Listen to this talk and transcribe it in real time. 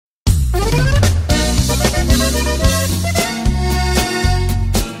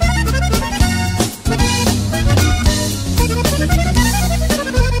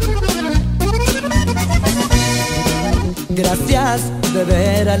de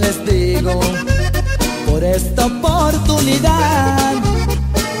veras les digo, por esta oportunidad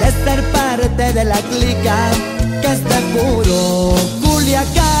de ser parte de la clica que es de puro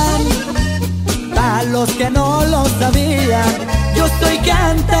Culiacán. Para los que no lo sabían, yo soy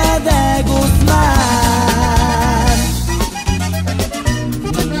gente de Guzman.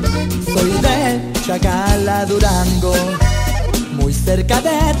 Soy de Chagala, Durango, muy cerca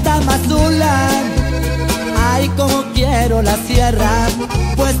de Tamazula. Ay, como quiero la sierra,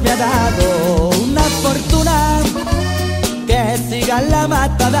 pues me ha dado una fortuna. Que siga la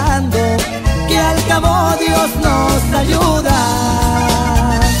mata dando, que al cabo Dios nos ayuda.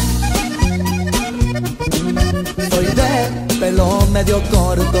 Soy de pelo medio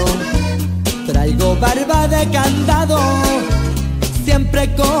corto, traigo barba de candado,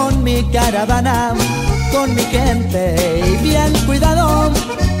 siempre con mi caravana, con mi gente y bien cuidado.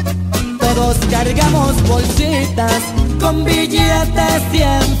 Todos cargamos bolsitas con billetes y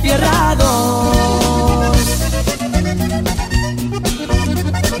enfierrados.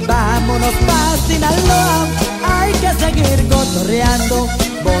 Vámonos pa' Sinaloa, hay que seguir cotorreando.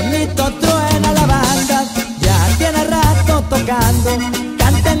 Bonito truena la banda, ya tiene rato tocando.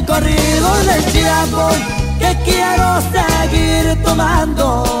 Canten corridos del Chiapo, que quiero seguir tomando.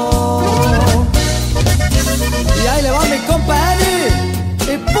 Y ahí le va mi compa Eddie,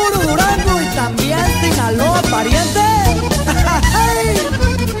 y puro Durango y también Sinaloa, pariente.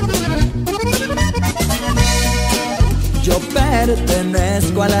 Yo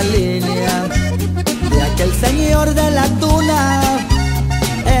pertenezco a la línea de aquel señor de la tuna,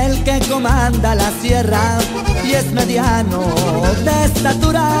 el que comanda la sierra y es mediano de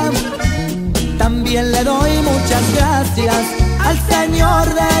estatura. También le doy muchas gracias al señor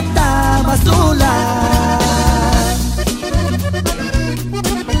de Tamazula.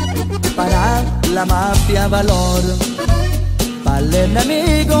 Para la mafia valor, para el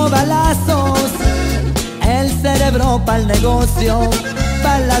enemigo balazos, el cerebro para el negocio,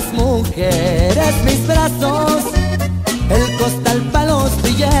 para las mujeres mis brazos, el costal para los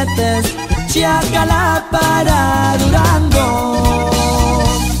billetes, Chacala para Durango.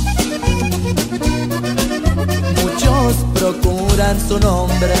 Muchos procuran su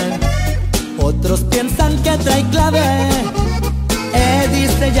nombre, otros piensan que trae clave. Eddie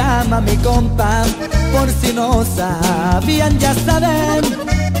se llama mi compa, por si no sabían ya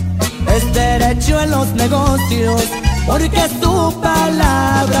saben. Es derecho en los negocios, porque su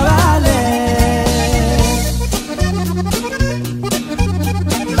palabra vale.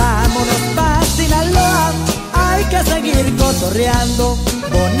 Vámonos pa' Sinaloa, hay que seguir cotorreando.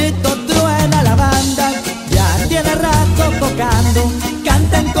 Bonito truena la banda, ya tiene rato tocando.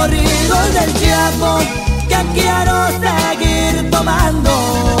 Canten corridos del Chiapo, que quiero